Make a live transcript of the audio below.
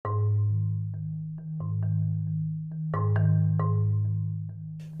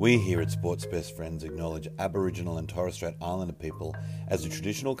We here at Sports Best Friends acknowledge Aboriginal and Torres Strait Islander people as the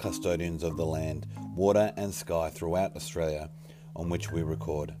traditional custodians of the land, water and sky throughout Australia on which we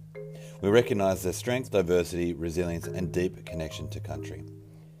record. We recognise their strength, diversity, resilience and deep connection to country.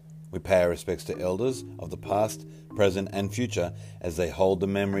 We pay our respects to elders of the past, present and future as they hold the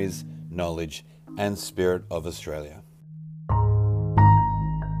memories, knowledge and spirit of Australia.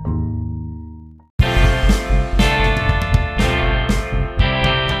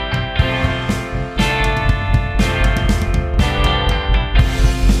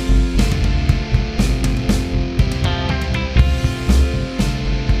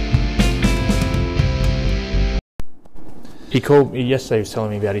 He called me yesterday. He was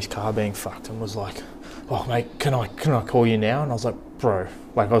telling me about his car being fucked and was like, "Oh mate, can I call you now?" And I was like, "Bro,"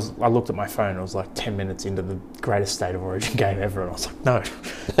 I looked at my phone. It was like 10 minutes into the greatest State of Origin game ever, and I was like, "No,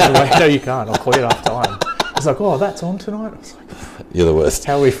 no, you can't. I'll call you after time." He's like, "Oh, that's on tonight." I was like, "You're the worst."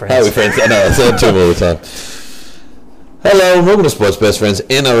 How are we friends? How are we friends? I know. I say it to him all the time. Hello, and welcome to Sports Best Friends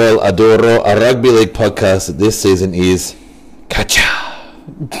NRL Adoro, a rugby league podcast. This season is Kacha.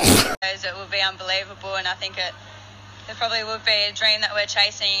 It will be unbelievable, and I think it probably would be a dream that we're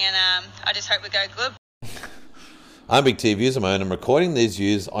chasing, and I just hope we go good. I'm Big T Views on my own. I'm recording these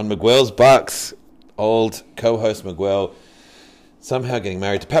views on Miguel's Bucks. Old co-host Miguel somehow getting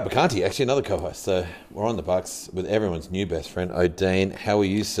married to Pat McCarthy, actually another co-host. So we're on the Bucks with everyone's new best friend, O'Dane. How are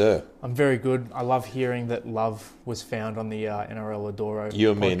you, sir? I'm very good. I love hearing that love was found on the NRL Adoro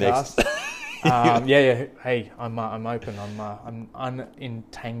You and podcast. Me next. Yeah. Hey, I'm open. I'm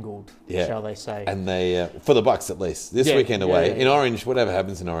unentangled, shall they say? And they for the Bucks at least this weekend away in Orange. Whatever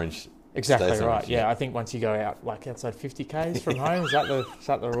happens in Orange, exactly stays in right. Orange, yeah, I think once you go out outside 50 k's from home, is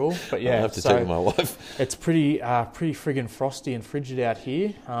that the rule? But yeah, I have to take my wife. It's pretty friggin' frosty and frigid out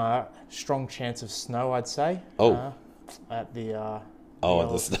here. Strong chance of snow, I'd say. At the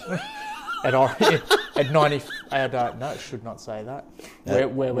the snow. At 90, no, should not say that.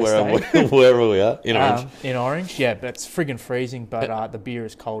 Where we're staying. Wherever we are, in Orange. In Orange, yeah, but it's friggin' freezing, but the beer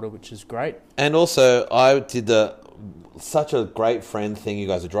is colder, which is great. And also, I did such a great friend thing. You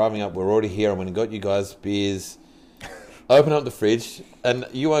guys are driving up, we're already here, and when I got you guys beers, open up the fridge, and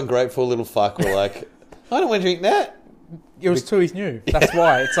you ungrateful little fuck were like, I don't want to drink that. It was Tui's new. That's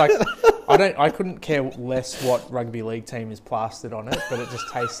why. It's like, I couldn't care less what rugby league team is plastered on it, but it just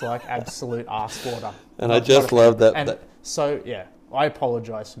tastes like absolute arse water. And I just love that. And so, yeah, I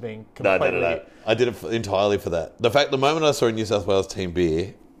apologise for being completely... No. I did it entirely for that. The moment I saw a New South Wales team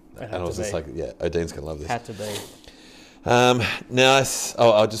beer, and I was just like, yeah, O'Dane's going to love this. Had to be. Nice.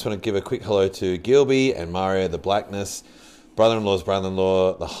 I just want to give a quick hello to Gilby and Mario, the Blackness, brother-in-law's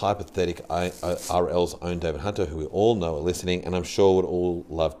brother-in-law, the hypothetic RL's own David Hunter, who we all know are listening, and I'm sure would all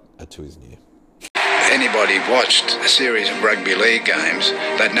love to his new. If anybody watched a series of rugby league games,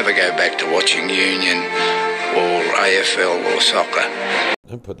 they'd never go back to watching Union or AFL or soccer.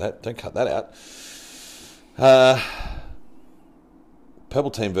 Don't cut that out.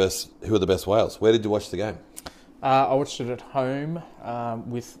 Purple team versus who are the best Wales? Where did you watch the game? I watched it at home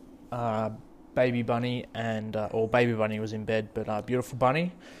with Baby Bunny Baby Bunny was in bed, but Beautiful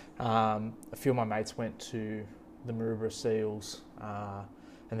Bunny. A few of my mates went to the Maroubra Seals,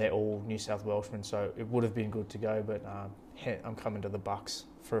 and they're all New South Welshmen, so it would have been good to go, but I'm coming to the Bucks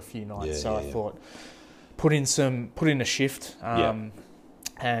for a few nights, I thought put in a shift.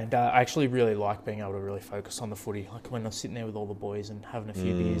 And I actually really like being able to really focus on the footy. Like when I'm sitting there with all the boys and having a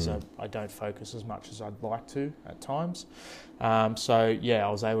few beers, I don't focus as much as I'd like to at times. So yeah,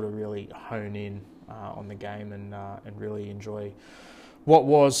 I was able to really hone in on the game and really enjoy what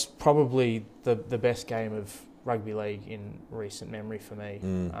was probably the best game of rugby league in recent memory for me,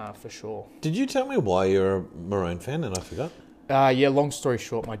 for sure. Did you tell me why you're a Maroon fan? And I forgot. Long story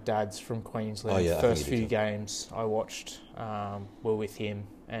short, my dad's from Queensland. First few games I watched were with him.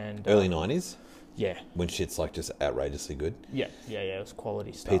 And early 90s? Yeah. When shit's like just outrageously good? Yeah, it was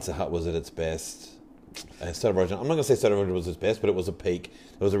quality stuff. Pizza Hut was at its best. State of Origin, I'm not going to say State of Origin was its best, but it was a peak.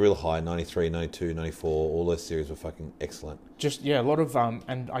 It was a real high, 93, 92, 94. All those series were fucking excellent. Just, a lot of...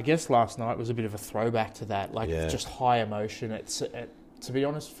 and I guess last night was a bit of a throwback to that. Just high emotion. To be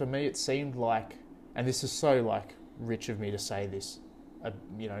honest, for me, it seemed like... And this is so, rich of me to say this,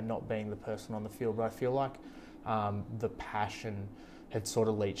 not being the person on the field, but I feel like the passion had sort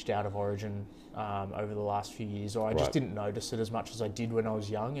of leached out of Origin over the last few years, or I just didn't notice it as much as I did when I was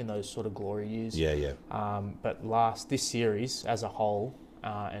young in those sort of glory years. Yeah. But this series as a whole,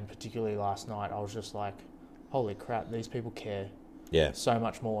 and particularly last night, I was just like, holy crap, these people care. Yeah. so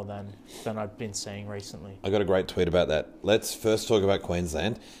much more than I've been seeing recently. I got a great tweet about that. Let's first talk about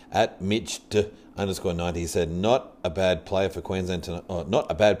Queensland. At Mitch_90, he said, not a bad player for Queensland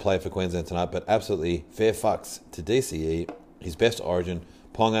tonight, but absolutely fair fucks to DCE. His best origin,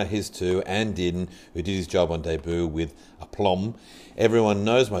 Ponga, his too, and Dearden, who did his job on debut with aplomb. Everyone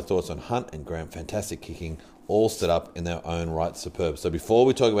knows my thoughts on Hunt and Graham. Fantastic kicking, all stood up in their own right, superb. So before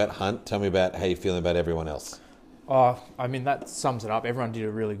we talk about Hunt, tell me about how you're feeling about everyone else. Oh, I mean, that sums it up. Everyone did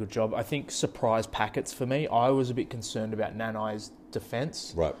a really good job. I think surprise packets for me. I was a bit concerned about Nanai's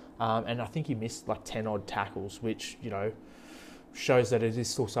defence. Right. And I think he missed like 10 odd tackles, which, you know, shows that it is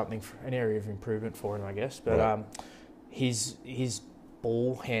still something, an area of improvement for him, I guess. But right. His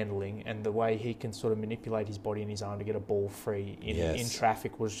ball handling and the way he can sort of manipulate his body and his arm to get a ball free in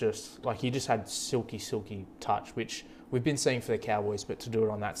traffic was just, like, he just had silky touch, which we've been seeing for the Cowboys, but to do it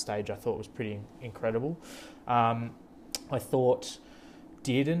on that stage I thought was pretty incredible. I thought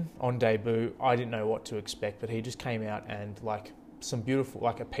Dearden on debut, I didn't know what to expect, but he just came out and like some beautiful,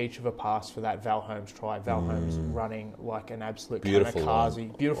 like a peach of a pass for that Val Holmes try. Val Holmes running like an absolute beautiful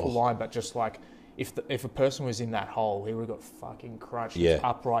kamikaze. Beautiful line, but just like if a person was in that hole, he would have got fucking crushed. He was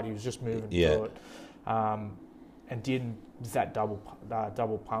upright, he was just moving through it. And Dearden that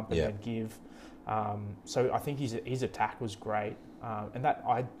double pump and then give. So I think his attack was great. And that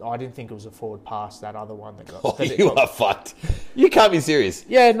I didn't think it was a forward pass, that other one that got... are fucked. You can't be serious.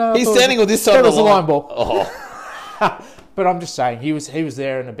 Yeah, no. He's standing on this side of the line. Line ball. Oh. But I'm just saying, he was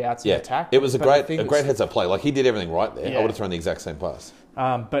there and about to attack. It was a great heads-up play. Like, he did everything right there. Yeah. I would have thrown the exact same pass.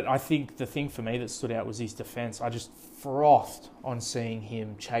 But I think the thing for me that stood out was his defence. I just frothed on seeing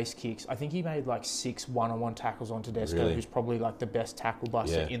him chase kicks. I think he made like 6 one-on-one tackles on Tedesco, who's probably like the best tackle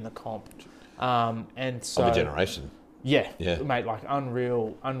buster in the comp. And so... Of a generation. Yeah, mate, like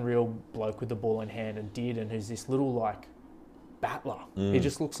unreal bloke with the ball in hand, and Dearden, who's this little like battler. He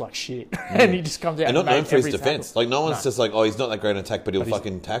just looks like shit, and he just comes out and not known for his defence. Like no one's just like, oh, he's not that great in attack, but he'll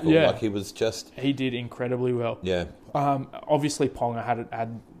fucking tackle. Yeah. Like he was just. He did incredibly well. Yeah. Obviously, Ponga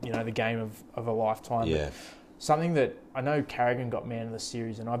had the game of a lifetime. Yeah. Something that I know Carrigan got man of the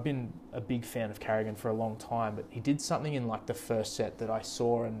series, and I've been a big fan of Carrigan for a long time, but he did something in like the first set that I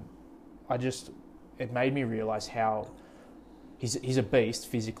saw, and it made me realise how he's a beast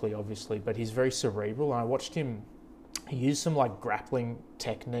physically, obviously, but he's very cerebral. And I watched him, he used some like grappling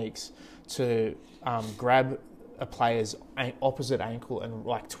techniques to grab a player's opposite ankle and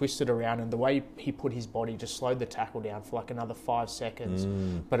like twist it around. And the way he put his body just slowed the tackle down for like another 5 seconds.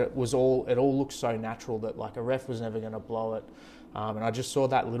 But it all looked so natural that like a ref was never going to blow it. And I just saw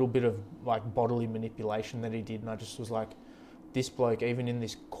that little bit of like bodily manipulation that he did, and I just was like, this bloke, even in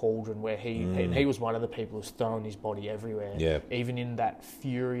this cauldron where he was one of the people who's throwing his body everywhere, even in that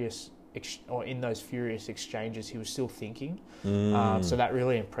in those furious exchanges, he was still thinking. So that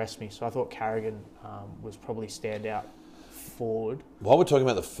really impressed me. So I thought Carrigan was probably standout forward. While we're talking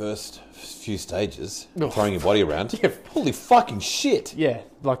about the first few stages, throwing your body around, holy fucking shit. Yeah,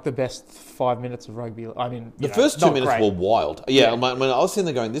 like the best 5 minutes of rugby. I mean, the first 2 minutes were wild. Yeah, I was sitting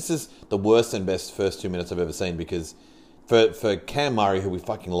there going, this is the worst and best first 2 minutes I've ever seen, because for Cam Murray, who we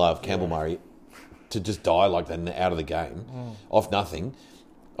fucking love, Campbell Murray, to just die like that out of the game, off nothing,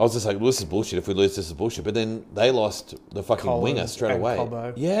 I was just like, well, this is bullshit. If we lose, this is bullshit. But then they lost the fucking winger straight away.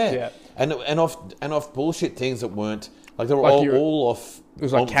 Cobbo. Yeah. And off bullshit things that weren't, like they were all off. It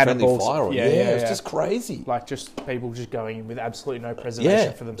was like cannonballs. Fire. It was just crazy. Like just people just going in with absolutely no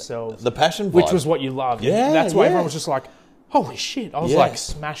preservation for themselves. The passion vibe. Which was what you loved. Yeah. That's why everyone was just like, holy shit. I was like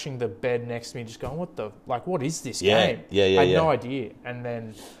smashing the bed next to me, just going, what is this game? I had no idea. And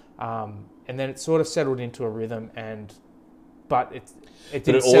then it sort of settled into a rhythm, but it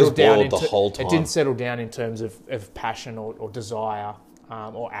didn't settle down the whole time. It didn't settle down in terms of passion or desire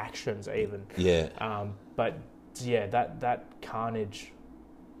or actions even. Yeah. But yeah, that carnage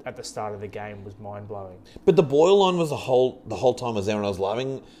at the start of the game was mind blowing. But the Boyle line was the whole time I was there, and I was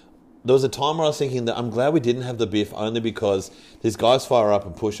loving. There was a time where I was thinking that I'm glad we didn't have the biff, only because these guys fire up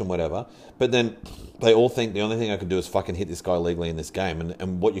and push and whatever. But then they all think the only thing I can do is fucking hit this guy legally in this game.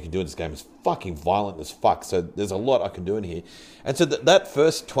 And what you can do in this game is fucking violent as fuck. So there's a lot I can do in here. And so that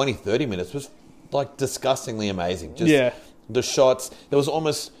first 20, 30 minutes was like disgustingly amazing. Just the shots. There was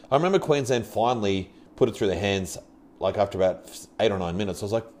almost... I remember Queensland finally put it through their hands like after about 8 or 9 minutes. I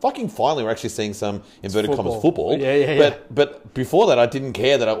was like, fucking finally we're actually seeing some inverted commas football. But before that, I didn't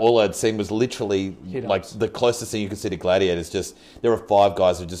care that all I'd seen was literally like the closest thing you could see to Gladiators. Just there were 5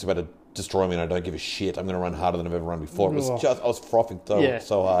 guys who were just about to destroy me, and I don't give a shit. I'm going to run harder than I've ever run before. It was just, I was frothing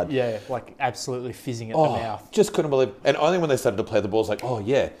so hard. Yeah, like absolutely fizzing at the mouth. Just couldn't believe. And only when they started to play the ball, I was like, oh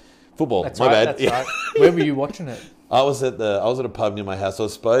yeah, football. That's my right, bad. That's right. Where were you watching it? I was at a pub near my house. I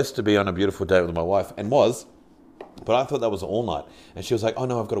was supposed to be on a beautiful date with my wife, and was, but I thought that was all night. And she was like, "Oh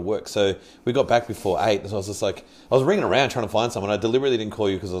no, I've got to work." So we got back before 8. So I was just like, I was ringing around trying to find someone. I deliberately didn't call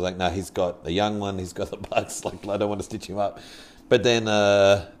you because I was like, "No, he's got the young one. He's got the bucks. Like, I don't want to stitch him up." But then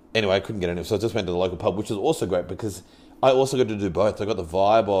anyway, I couldn't get in. So I just went to the local pub, which was also great because I also got to do both. I got the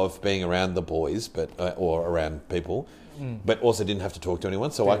vibe of being around the boys, but or around people. But also didn't have to talk to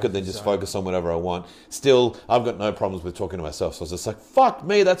anyone, so I could then just focus on whatever I want. Still, I've got no problems with talking to myself, so I was just like, fuck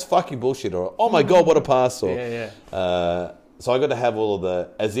me, that's fucking bullshit, or oh my God, what a pass, or... so I got to have all of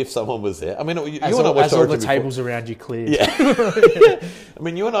the, as if someone was there. I mean, you and I watched all Origin the tables around you cleared. Yeah. I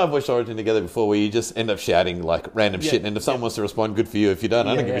mean, you and I have watched Origin together before where you just end up shouting like random shit, and if someone wants to respond, good for you. If you don't,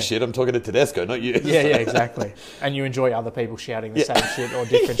 I don't give a shit. I'm talking to Tedesco, not you. Yeah, exactly. And you enjoy other people shouting the same shit or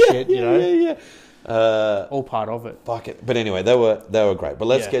different shit, you know? Yeah. All part of it. Fuck it. But anyway, they were great. But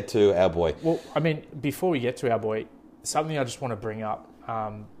let's get to our boy. Well, I mean, before we get to our boy, something I just want to bring up.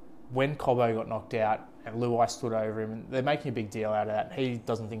 When Cobbo got knocked out and Luai stood over him, and they're making a big deal out of that. He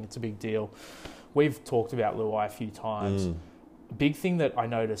doesn't think it's a big deal. We've talked about Luai a few times. A big thing that I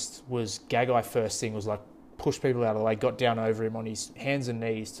noticed was Gagai first thing was like push people out of the way, got down over him on his hands and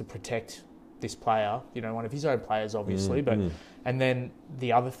knees to protect this player, you know, one of his own players, obviously. And then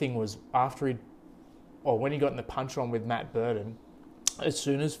the other thing was when he got in the punch on with Matt Burton, as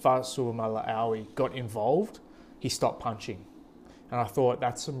soon as Faisal Malaawi got involved, he stopped punching. And I thought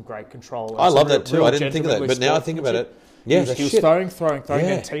that's some great control. I love that too. I didn't think of that, but now I think about it. Yeah, he was throwing,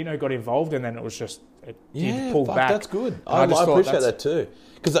 and Tino got involved, and then it was just he pulled back. That's good. I appreciate that too.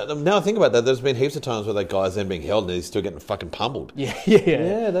 Because now I think about that, there's been heaps of times where that guy's then being held and he's still getting fucking pummeled.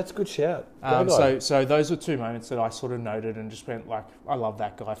 Yeah, that's a good shout. So those were two moments that I sort of noted and just went like, I love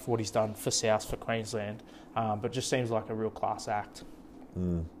that guy for what he's done for South, for Queensland, but just seems like a real class act.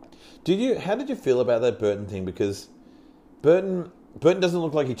 How did you feel about that Burton thing? Because Burton doesn't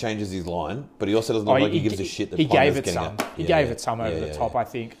look like he changes his line, but he also doesn't look like he gives a shit that he Ponga's gave it getting some. up. He gave it some over the top, I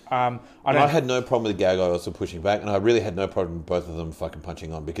think. I had no problem with Gagai also pushing back, and I really had no problem with both of them fucking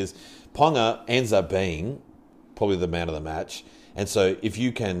punching on, because Ponga ends up being probably the man of the match. And so if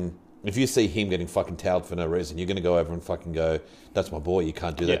you see him getting fucking towed for no reason, you're going to go over and fucking go, that's my boy, you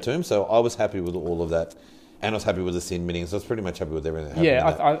can't do that to him. So I was happy with all of that. And I was happy with the sin minning, so I was pretty much happy with everything that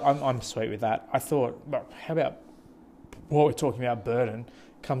happened. I'm sweet with that. I thought, how about what we're talking about, Burton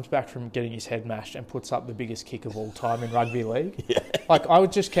comes back from getting his head mashed and puts up the biggest kick of all time in rugby league. Like, I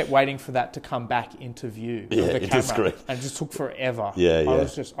just kept waiting for that to come back into view of the camera, and it just took forever.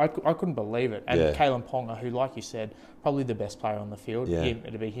 I couldn't believe it. And Kalen Ponga, who, like you said, probably the best player on the field.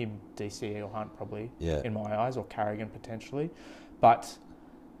 It'd be him, DC or Hunt probably, in my eyes, or Carrigan potentially. But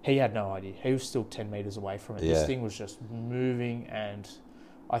he had no idea. He was still 10 metres away from it. This thing was just moving, and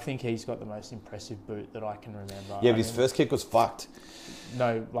I think he's got the most impressive boot that I can remember. Yeah, but his first kick was fucked.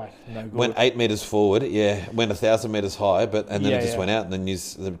 No good. Went 8 metres forward, went 1,000 metres high, and then it just went out, and then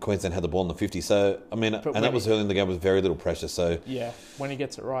the Queensland had the ball in the 50. So, I mean, and that was early in the game with very little pressure. So when he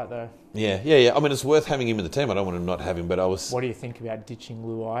gets it right, though. Yeah. I mean, it's worth having him in the team. I don't want to not have him, but I was... What do you think about ditching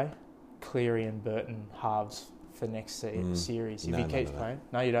Luai, Cleary and Burton halves for next series if he keeps playing?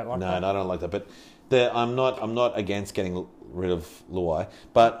 No, you don't like that? No, I don't like that. But I'm not against getting rid of Luai,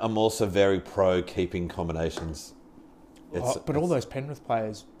 but I'm also very pro keeping combinations. But all those Penrith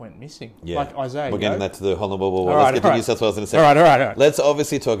players went missing. Like Isaiah. We're getting that to the Honourable. Let's get to New South Wales in a second. All right. Let's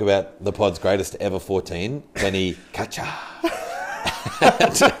obviously talk about the pod's greatest ever 14, Benny Kacha.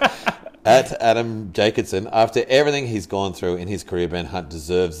 At Adam Jacobson, after everything he's gone through in his career, Ben Hunt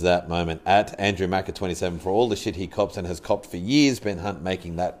deserves that moment. At Andrew Mack 27, for all the shit he cops and has copped for years, Ben Hunt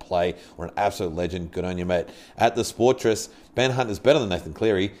making that play, or an absolute legend. Good on you, mate. At the Sportress, Ben Hunt is better than Nathan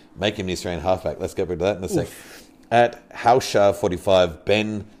Cleary. Make him the Australian halfback. Let's get rid of that in a sec. At Hausha 45,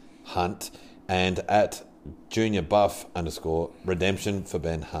 Ben Hunt. And at Junior Buff _ redemption for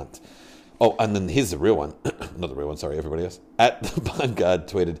Ben Hunt. Oh, and then here's the real one. Not the real one, sorry, everybody else. At the Bungard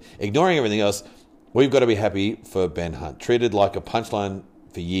tweeted, ignoring everything else, we've got to be happy for Ben Hunt. Treated like a punchline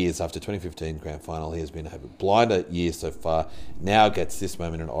for years after 2015 grand final. He has been a blinder year so far. Now gets this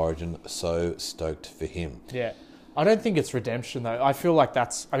moment in Origin. So stoked for him. Yeah. I don't think it's redemption, though. I feel like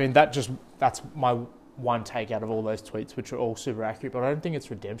that's my one take out of all those tweets, which are all super accurate, but I don't think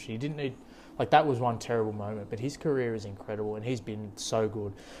it's redemption. He didn't need... Like, that was one terrible moment, but his career is incredible and he's been so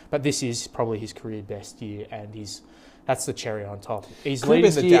good. But this is probably his career best year, and that's the cherry on top. He's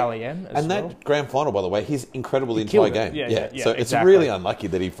leading the Dally M as well. And that grand final, by the way, he's incredible the entire game. Yeah. So it's really unlucky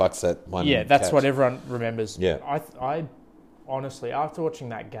that he fucks that one. Yeah, that's what everyone remembers. Yeah. I honestly, after watching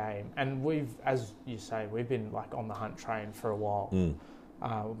that game, and as you say, we've been like on the Hunt train for a while,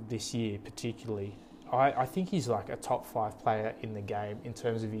 this year particularly, I think he's like a top 5 player in the game in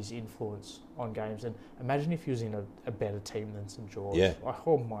terms of his influence on games. And imagine if he was in a better team than St George. Yeah. Like,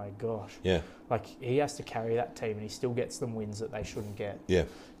 oh my gosh. Yeah. Like, he has to carry that team and he still gets them wins that they shouldn't get. Yeah.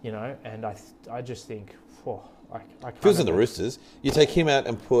 You know, and I just think, I can't. If he was in the Roosters, you take him out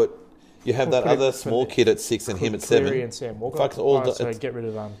and you have that other small kid at 6 and him at 7. Cleary and Sam Walker. Fuck So get rid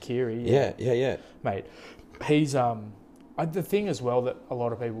of Kiri. Yeah. Mate, he's the thing as well that a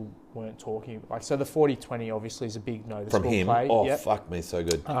lot of people weren't talking like. So the 40-20 obviously is a big noticeable from him. play. Oh, yep. Fuck me, so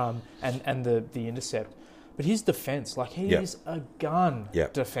good. And the intercept, but his defense, like he is a gun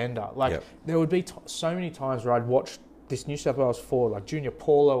defender. Like there would be so many times where I'd watch this New South Wales forward, like Junior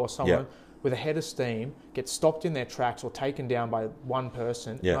Paulo or someone with a head of steam, get stopped in their tracks or taken down by one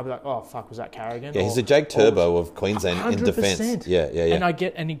person. Yeah. And I'd be like, oh fuck, was that Carrigan? Yeah, he's a Jake Turbo of Queensland in defence. Yeah.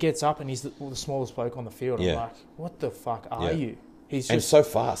 And he gets up and he's the smallest bloke on the field. I'm like, what the fuck are you? He's just, and so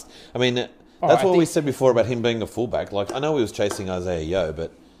fast. I mean, that's what we said before about him being a fullback. Like, I know he was chasing Isaiah Yeo,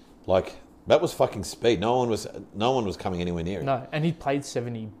 but like that was fucking speed. No one was coming anywhere near it. No, and he played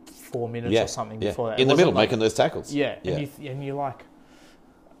 74 minutes or something before that. In the middle, making those tackles. Yeah. And you're like,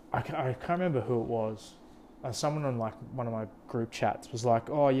 I can't remember who it was. Someone on like one of my group chats was like,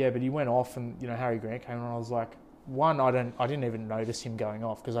 "Oh yeah, but he went off," and Harry Grant came on. I was like, I didn't even notice him going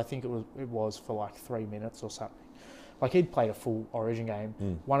off because I think it was for like 3 minutes or something. Like he'd played a full Origin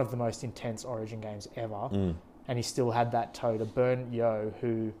game, one of the most intense Origin games ever, and he still had that toe to burn Yeo,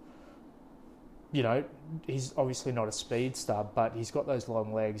 who, he's obviously not a speedster, but he's got those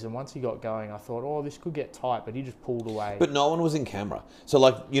long legs. And once he got going, I thought, oh, this could get tight, but he just pulled away. But no one was in camera. So,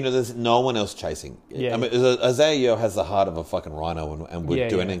 there's no one else chasing. Yeah. I mean, Isaiah Yeo has the heart of a fucking rhino and would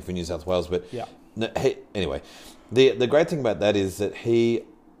do anything for New South Wales. But anyway, the great thing about that is that he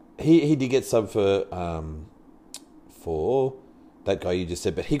did get sub for that guy you just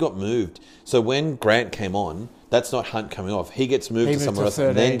said, but he got moved. So when Grant came on, that's not Hunt coming off. He gets moved to somewhere else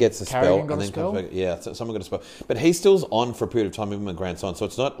and then gets a spell and then comes back. Yeah, so someone got a spell. But he still's on for a period of time even when Grant's on. So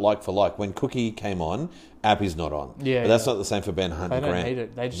it's not like for like. When Cookie came on, Appy's not on. Yeah, but that's not the same for Ben Hunt and Grant. They don't need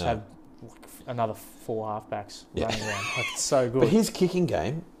it. They just have another 4 halfbacks running around. Like, it's so good. But his kicking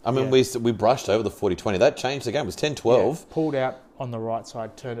game, I mean, we brushed over the 40-20. That changed the game. It was 10-12. Yeah, pulled out on the right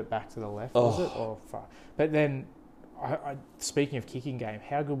side, turned it back to the left, was it? Oh, fuck. But then... speaking of kicking game,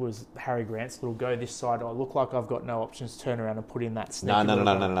 how good was Harry Grant's little go this side? I look like I've got no options. Turn around and put in that snap.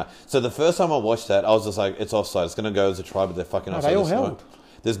 No. So the first time I watched that, I was just like, it's offside. It's going to go as a try, but they're fucking offside. They all held.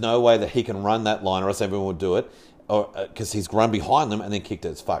 There's no way that he can run that line, or else everyone would do it. Because he's run behind them and then kicked it.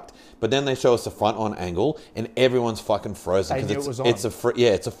 It's fucked. But then they show us the front on angle, and everyone's fucking frozen because it's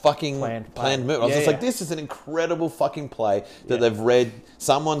a fucking planned move. I was just like, this is an incredible fucking play that they've read.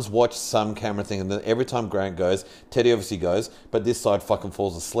 Someone's watched some camera thing, and then every time Grant goes, Teddy obviously goes, but this side fucking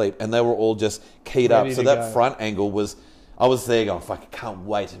falls asleep, and they were all just keyed up. So that front angle was. I was there going, fuck, I can't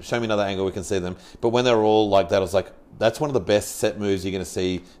wait. Show me another angle we can see them. But when they were all like that, I was like, that's one of the best set moves you're going to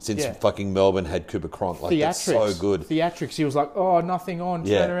see since fucking Melbourne had Cooper Cronk. Like, that's so good. Theatrics. He was like, oh, nothing on.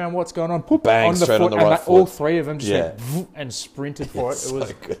 Turn around, what's going on? Poop, bang, on the straight foot, on the right foot. All three of them just went and sprinted for it. It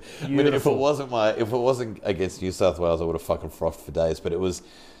was good. Beautiful. I mean, if it wasn't against New South Wales, I would have fucking frothed for days. But it was...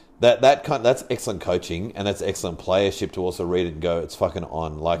 That's excellent coaching and that's excellent playership to also read it and go, it's fucking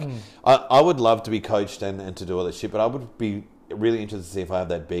on. Like, I would love to be coached and to do all that shit, but I would be really interested to see if I have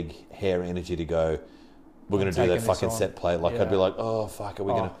that big hair energy to go, we're going to do that fucking set play. Like, I'd be like, oh, fuck, are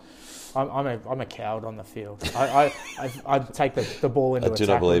we going to... I'm a coward on the field. I'd take the ball into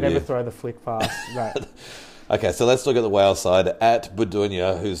attack. I'd never throw the flick pass. No. Okay, so let's look at the Wales side. At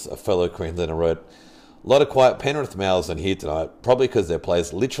Budunya, who's a fellow Queenslander, wrote... A lot of quiet Penrith mouths on here tonight, probably because their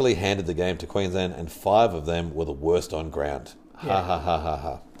players literally handed the game to Queensland and 5 of them were the worst on ground. Ha ha ha ha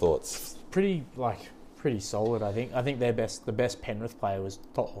ha. Thoughts? Pretty solid, I think. I think the best Penrith player was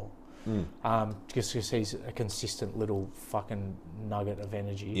To'o. Just because he's a consistent little fucking nugget of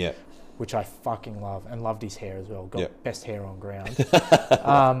energy, which I fucking love, and loved his hair as well. Got best hair on ground.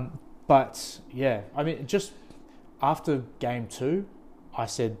 But yeah, I mean, just after game 2, I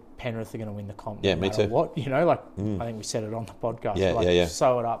said Penrith are going to win the comp. Yeah, no me matter too. what, I think we said it on the podcast.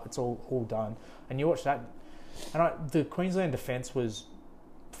 Sew it up. It's all done. And you watch that, and the Queensland defence was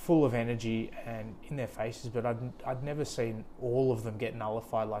full of energy and in their faces, but I'd never seen all of them get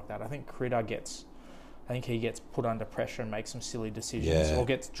nullified like that. I think Critter gets put under pressure and makes some silly decisions, or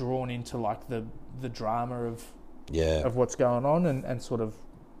gets drawn into like the drama of what's going on, and sort of,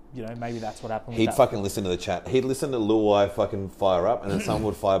 maybe that's what happened. He'd fucking listen to the chat. He'd listen to Luai fucking fire up, and then someone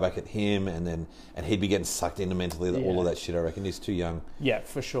would fire back at him, and he'd be getting sucked into mentally all of that shit. I reckon he's too young. Yeah,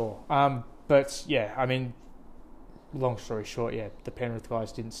 for sure. But yeah, I mean, long story short, the Penrith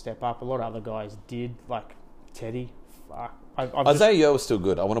guys didn't step up. A lot of other guys did, like Teddy. Fuck. Isaiah Yeo was still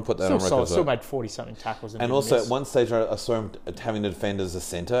good. I want to put that on record. Still made 40-something tackles. And also, at one stage, I saw him having to defend as a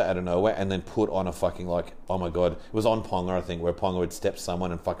centre out of nowhere and then put on a fucking, like, oh my God. It was on Ponga, I think, where Ponga would step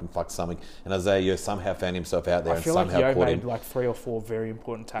someone and fucking fuck something. And Isaiah Yeo somehow found himself out there and somehow caught him. I feel like Yeo made like 3 or 4 very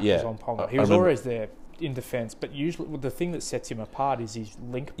important tackles on Ponga. He was always there in defence, but usually the thing that sets him apart is his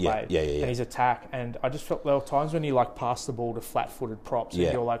link play and his attack. And I just felt there were times when he like passed the ball to flat-footed props, and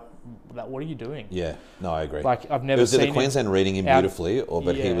you're like, "What are you doing?" Yeah, no, I agree. Like I've never seen the Queensland reading him beautifully,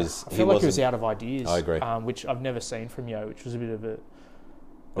 but he was. I feel like he was out of ideas. I agree, which I've never seen from Yeo, which was a bit of a.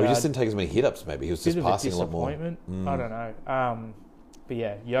 Or he just didn't take as many hit-ups. Maybe he was just passing a lot more. I don't know, but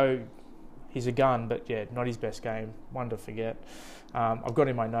yeah, Yeo, he's a gun, but not his best game. One to forget. I've got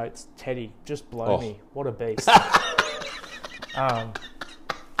in my notes, Teddy, just blow me. What a beast.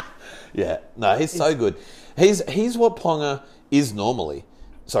 He's so good. He's what Ponga is normally.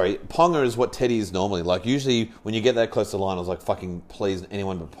 Sorry, Ponga is what Teddy is normally. Like, usually when you get that close to the line, I was like, fucking please,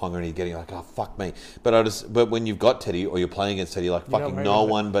 anyone but Ponga, and you're getting like, oh, fuck me. But when you've got Teddy, or you're playing against Teddy, like, fucking no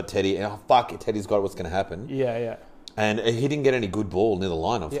one but Teddy, and fuck, Teddy's got what's going to happen. Yeah. And he didn't get any good ball near the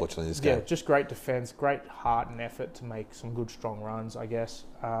line, unfortunately, in this game. Yeah, just great defence, great heart and effort to make some good, strong runs, I guess.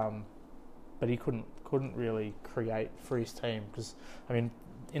 But he couldn't really create for his team because, I mean,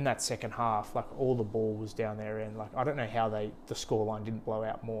 in that second half, like, all the ball was down there, and like, I don't know how the scoreline didn't blow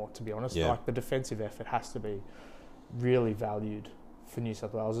out more, to be honest. Like, the defensive effort has to be really valued for New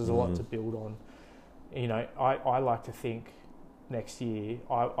South Wales. There's a lot to build on. You know, I like to think next year,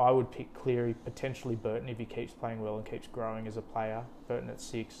 I would pick Cleary, potentially Burton if he keeps playing well and keeps growing as a player. Burton at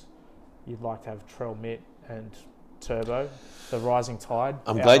 6. You'd like to have Trell Mitt and Turbo, the rising tide.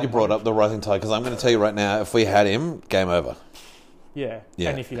 I'm glad you brought up the rising tide, because I'm going to tell you right now, if we had him, game over. Yeah.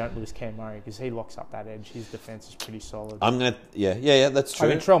 And if you don't lose Cam Murray, because he locks up that edge, his defence is pretty solid. I'm gonna, that's true.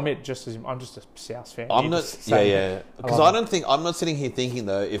 I mean, Trell Mitt, I'm just a South fan. I'm not, because I'm not sitting here thinking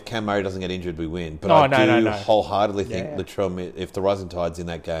though, if Cam Murray doesn't get injured, we win. But I do wholeheartedly think the Trell Mitt, if the rising tide's in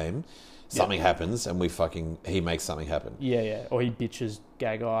that game, something happens and he makes something happen. Or he bitches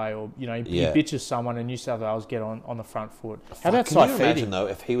Gagai, or he bitches someone, and New South Wales get on the front foot. How about Can you imagine though,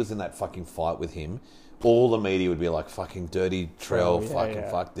 if he was in that fucking fight with him? All the media would be like, fucking dirty Trell,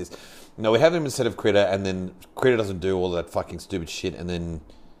 fuck this. No, we have him instead of Critter, and then Critter doesn't do all that fucking stupid shit, and then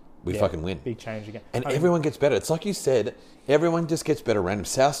we fucking win. Big change again. And everyone gets better. It's like you said, everyone just gets better random.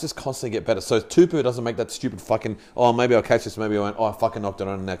 South just constantly get better. So Tupu doesn't make that stupid fucking, maybe I'll catch this, maybe I won't, I fucking knocked it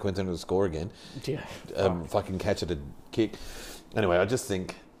on, and now Queensland will score again. Fucking catch it a kick. Anyway, I just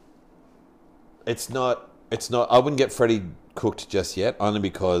think it's not, I wouldn't get Freddie cooked just yet, only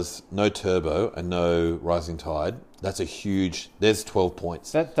because no Turbo and no Rising Tide. That's a huge. There's 12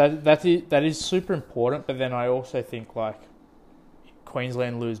 points. That is super important. But then I also think, like,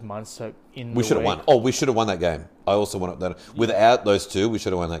 Queensland lose Munster in. We should have won. We should have won that game. I also want that. Without those two, we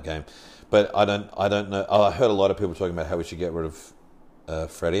should have won that game. But I don't know. I heard a lot of people talking about how we should get rid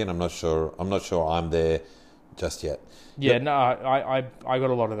of Freddie, and I'm not sure I'm there just yet. Yeah, no, I got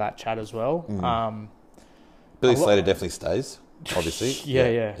a lot of that chat as well. Billy Slater definitely stays, obviously.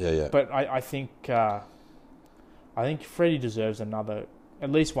 Yeah. But I think Freddie deserves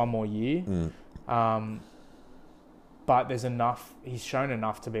at least one more year. But there's enough. He's shown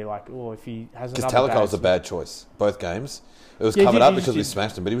enough to be like, if he has another. Because Talakai was a bad choice both games. It was covered up because we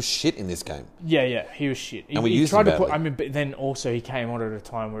smashed him, but he was shit in this game. Yeah, he was shit. And we used him badly. But then also he came on at a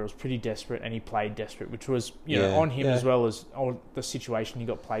time where it was pretty desperate, and he played desperate, which was on him as well as the situation he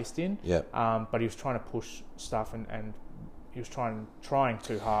got placed in. Yeah. But he was trying to push stuff, and he was trying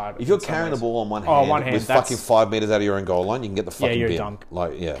too hard. If you're carrying the ball on one hand, with fucking 5 metres out of your own goal line, you can get the fucking bin. Yeah, you're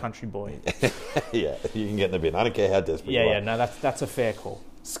a dumb country boy. Yeah, you can get in the bin. I don't care how desperate you are. Yeah, no, that's a fair call.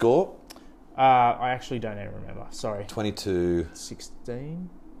 Score? I actually don't even remember. Sorry. 22... 16?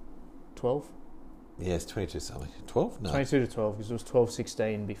 12? Yeah, it's 22 something. 12? No. 22 to 12, because it was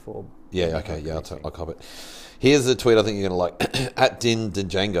 12-16 before. Yeah, okay, I'll cop it. Here's a tweet I think you're going to like. At Din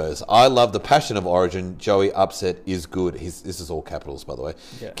Django's. I love the passion of Origin. Joey upset is good. This is all capitals, by the way.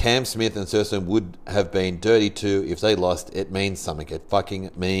 Yeah. Cam Smith and Thurston would have been dirty too if they lost. It means something. It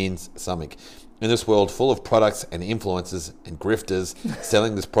fucking means something. In this world full of products and influencers and grifters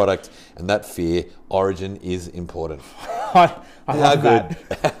selling this product and that fear, Origin is important. I love that.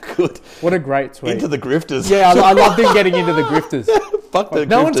 How good. What a great tweet. Into the grifters. Yeah, I loved him getting into the grifters. Fuck the grifters.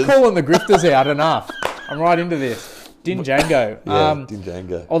 No one's calling the grifters out enough. I'm right into this. Din Django. Din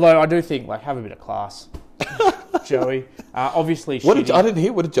Django. Although I do think, have a bit of class. Joey. Obviously, I didn't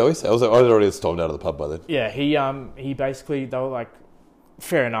hear. What did Joey say? I was already stormed out of the pub by then. Yeah, he basically, they were like,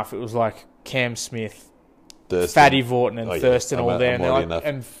 fair enough. It was like Cam Smith Thurston. Fatty Vaughton and Oh, yeah. Thurston all there, and they're already like,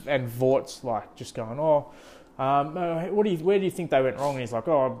 and Vaught's like just going, where do you think they went wrong? And he's like,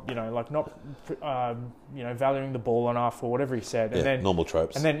 like not, valuing the ball enough or whatever he said. And then normal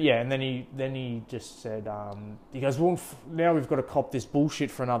tropes. And then he just said, he goes, well, now we've got to cop this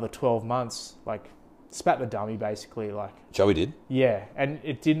bullshit for another 12 months. Like, spat the dummy basically. Like Joey did. Yeah, and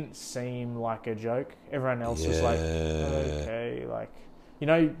it didn't seem like a joke. Everyone else was like, okay, like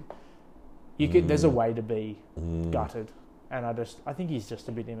there's a way to be gutted. And I think he's just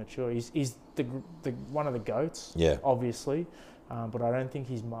a bit immature. He's the one of the GOATs, obviously, but I don't think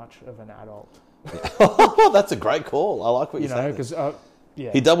he's much of an adult. That's a great call. I like what you're saying. Because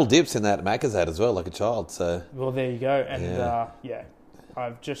he double dips in that Macca's ad as well, like a child. So well, there you go. And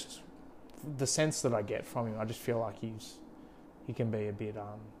I've just the sense that I get from him. I just feel like he can be a bit.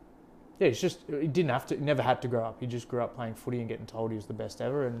 He never had to grow up. He just grew up playing footy and getting told he was the best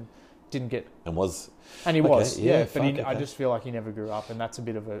ever, and didn't get and was. And he was, but okay. I just feel like he never grew up, and that's a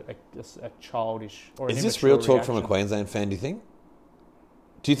bit of a childish or an Is this real talk reaction. from a Queensland fan, do you think?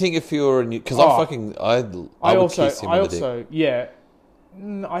 Do you think if you were... Because I would kiss him on the dick.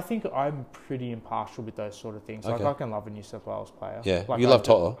 I think I'm pretty impartial with those sort of things. Okay. Like, I can love a New South Wales player. Yeah, like you love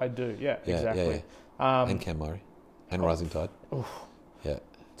Toto. I do, exactly. Yeah. And Cam Murray. And Rising Tide. Yeah.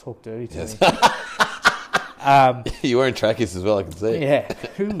 Talk dirty to Yes. me. You're wearing trackies as well, I can see. Yeah,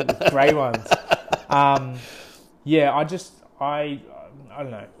 grey ones. I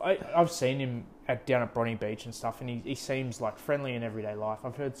don't know. I've seen him down at Bronny Beach and stuff, and he seems like friendly in everyday life.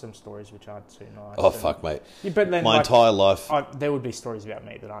 I've heard some stories which aren't too nice. Oh, fuck, mate. Yeah, but then, my entire life... there would be stories about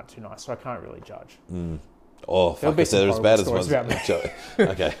me that aren't too nice, so I can't really judge. Oh, fuck, they're as bad as ones. About me.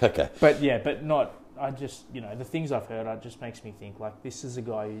 Okay. But not... I just, the things I've heard, it just makes me think, like, this is a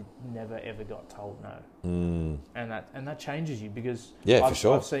guy who never, ever got told no. And that changes you, because for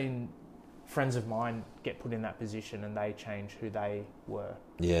sure. I've seen friends of mine get put in that position and they change who they were.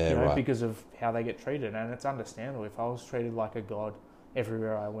 Right. Because of how they get treated. And it's understandable. If I was treated like a god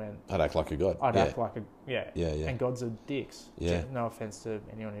everywhere I went... I'd act like a god. I'd act like a... Yeah. And gods are dicks. Yeah. No offence to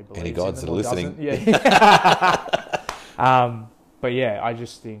anyone who believes any gods in that them are listening. But yeah, I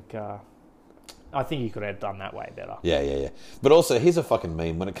just think... I think he could have done that way better. Yeah. But also, here's a fucking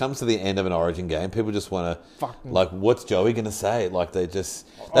meme. When it comes to the end of an Origin game, people just want to... Like, what's Joey going to say? Like, they just...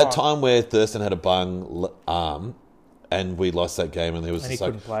 That time where Thurston had a bung arm and we lost that game and he was just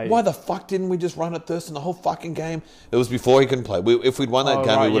like, why the fuck didn't we just run at Thurston the whole fucking game? It was before he couldn't play. If we'd won that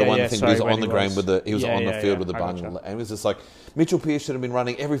game, we would have won the thing. But he was on the ground with the... He was on the field with the bung. And it was just like... Mitchell Pearce should have been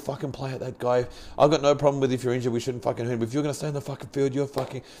running every fucking play at that guy. I've got no problem with if you're injured, we shouldn't fucking hurt him. If you're going to stay in the fucking field, you're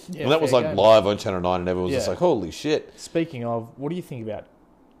fucking... and that was like live on Channel 9 and everyone was just like, holy shit. Speaking of, what do you think about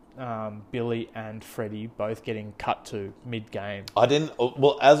Billy and Freddie both getting cut to mid-game? I didn't...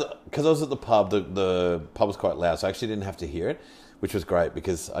 Well, because I was at the pub, the pub was quite loud, so I actually didn't have to hear it, which was great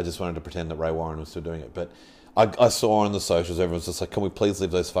because I just wanted to pretend that Ray Warren was still doing it. But I saw on the socials, everyone's just like, can we please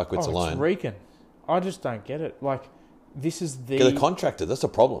leave those fuckwits alone? It's reeking. I just don't get it. Like... This is the... They're contracted. That's a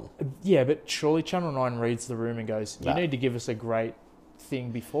problem. Yeah, but surely Channel 9 reads the room and goes, you need to give us a great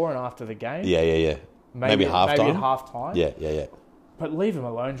thing before and after the game. Yeah. Maybe half-time? Maybe at half-time. Yeah. But leave him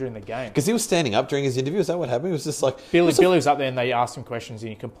alone during the game. Because he was standing up during his interview. Is that what happened? It was just like... Billy was up there and they asked him questions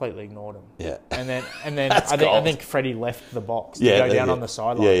and he completely ignored him. Yeah. And then I think Freddie left the box to go down on the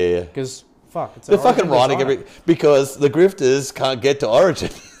sideline. Yeah. Because... Fuck, it's they're fucking writing because the grifters can't get to Origin.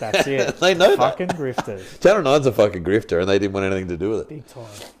 That's it. They know fucking grifters. Channel 9's a fucking grifter and they didn't want anything to do with it. Big time.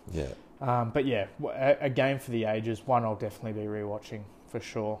 Yeah. But yeah, a game for the ages. One I'll definitely be rewatching for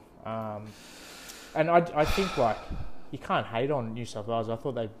sure. And I think like you can't hate on New South Wales. I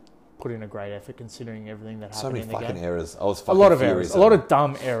thought they put in a great effort considering everything that happened in the game. So many fucking errors. I was fucking a lot of furious. errors, a lot of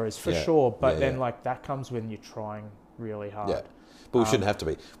dumb errors for sure. But then like that comes when you're trying really hard. Yeah. But we shouldn't have to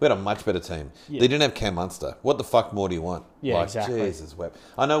be. We had a much better team. Yeah. They didn't have Cam Munster. What the fuck more do you want? Yeah, exactly. Jesus,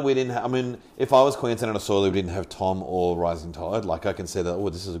 I know we didn't have... I mean, if I was Queensland and I saw that we didn't have Tom or Rising Tide, like I can say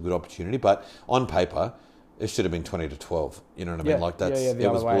that, this is a good opportunity. But on paper, it should have been 20-12. You know what I mean? Like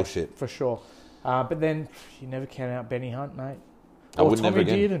it was bullshit. For sure. But then you never count out Benny Hunt, mate. I would never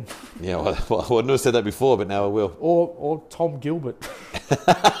again. Dearden. Yeah, well, I wouldn't have said that before, but now I will. Or Tom Gilbert,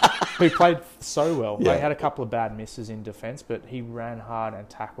 who played so well. Yeah. They had a couple of bad misses in defence, but he ran hard and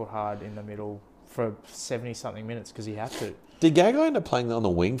tackled hard in the middle for 70-something minutes because he had to. Did Gagai end up playing on the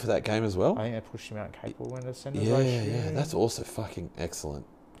wing for that game as well? I think they pushed him out capable when the centre. Yeah, that's also fucking excellent.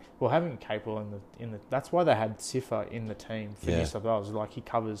 Well, having Capel in the that's why they had Sifa in the team for New South Wales. Like he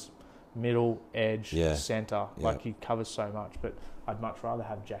covers middle, edge, centre. Like he covers so much, but I'd much rather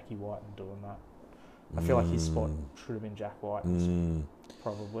have Jackie White than doing that. I feel like his spot should have been Jack White,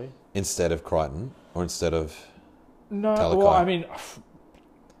 probably instead of Crichton. Or instead of No, Talakai? well, I mean,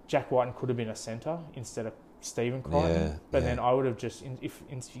 Jack Whiten could have been a centre instead of Stephen Crichton. Yeah, but yeah. then I would have just, if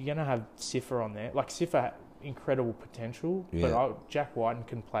you're going to have Sifa on there, like Sifa had incredible potential, Yeah. but Jack Whiten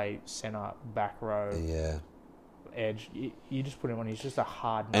can play centre, back row, Yeah. edge. You just put him on, he's just a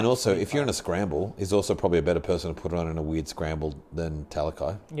hard nut And also, to if you're in a play. scramble, he's also probably a better person to put on in a weird scramble than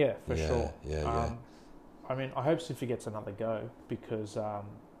Talakai. Yeah, for Yeah, sure. yeah. I mean, I hope Sifa gets another go because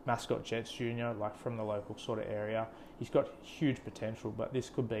Mascot Jets Jr., like from the local sort of area, he's got huge potential, but this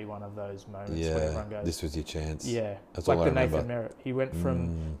could be one of those moments where Yeah, everyone goes, this was your chance. yeah, That's like all I the remember. Nathan Merritt. He went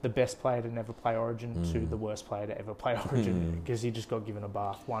from the best player to never play Origin to the worst player to ever play Origin because he just got given a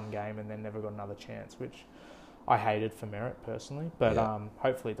bath one game and then never got another chance, which I hated for Merritt personally. But Yeah.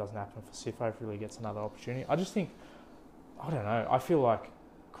 hopefully it doesn't happen for Sifa. Hopefully he gets another opportunity. I just think, I don't know, I feel like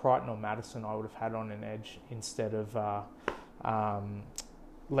Crichton or Madison I would have had on an edge instead of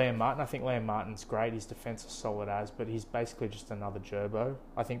Liam Martin. I think Liam Martin's great. His defence is solid as, but he's basically just another gerbo.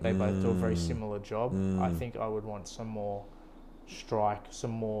 I think they both do a very similar job. I think I would want some more strike,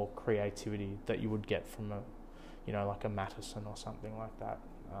 some more creativity that you would get from like a Mattison or something like that.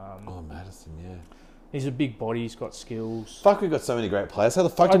 Oh, Madison, yeah. He's a big body. He's got skills. Fuck, we've got so many great players. How the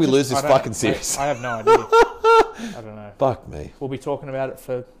fuck did we lose this fucking series? I have no idea. I don't know. Fuck me. We'll be talking about it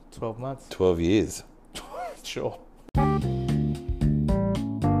for 12 months. 12 years. Sure.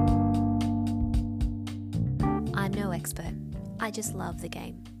 I'm no expert. I just love the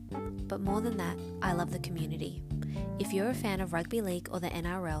game. But more than that, I love the community. If you're a fan of rugby league or the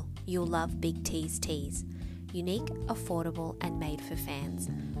NRL, you'll love Big T's Tees. Unique, affordable, and made for fans.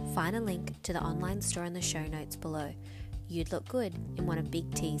 Find a link to the online store in the show notes below. You'd look good in one of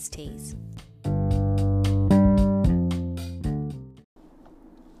Big T's tees.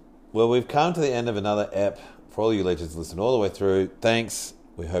 Well, we've come to the end of another ep. For all you legends listening all the way through, thanks.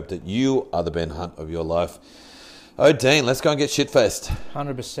 We hope that you are the Ben Hunt of your life. Oh, Dean, let's go and get shit-faced.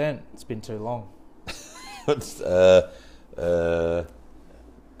 100%. It's been too long. It's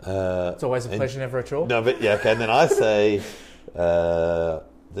always a pleasure, never a chore. No, but yeah, okay. And then I say,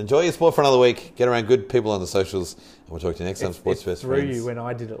 enjoy your sport for another week. Get around good people on the socials, and we'll talk to you next time. Sports Best threw Friends. you when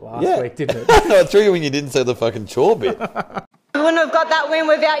I did it last week, didn't it? No, it threw you when you didn't say the fucking chore bit. We wouldn't have got that win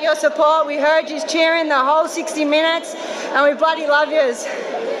without your support. We heard you cheering the whole 60 minutes, and we bloody love yous.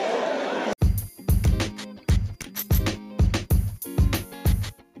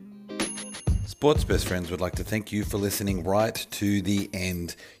 Sports Best Friends would like to thank you for listening right to the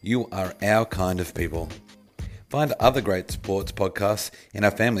end. You are our kind of people. Find other great sports podcasts in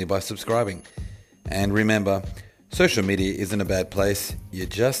our family by subscribing. And remember, social media isn't a bad place. You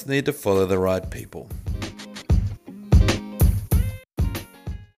just need to follow the right people.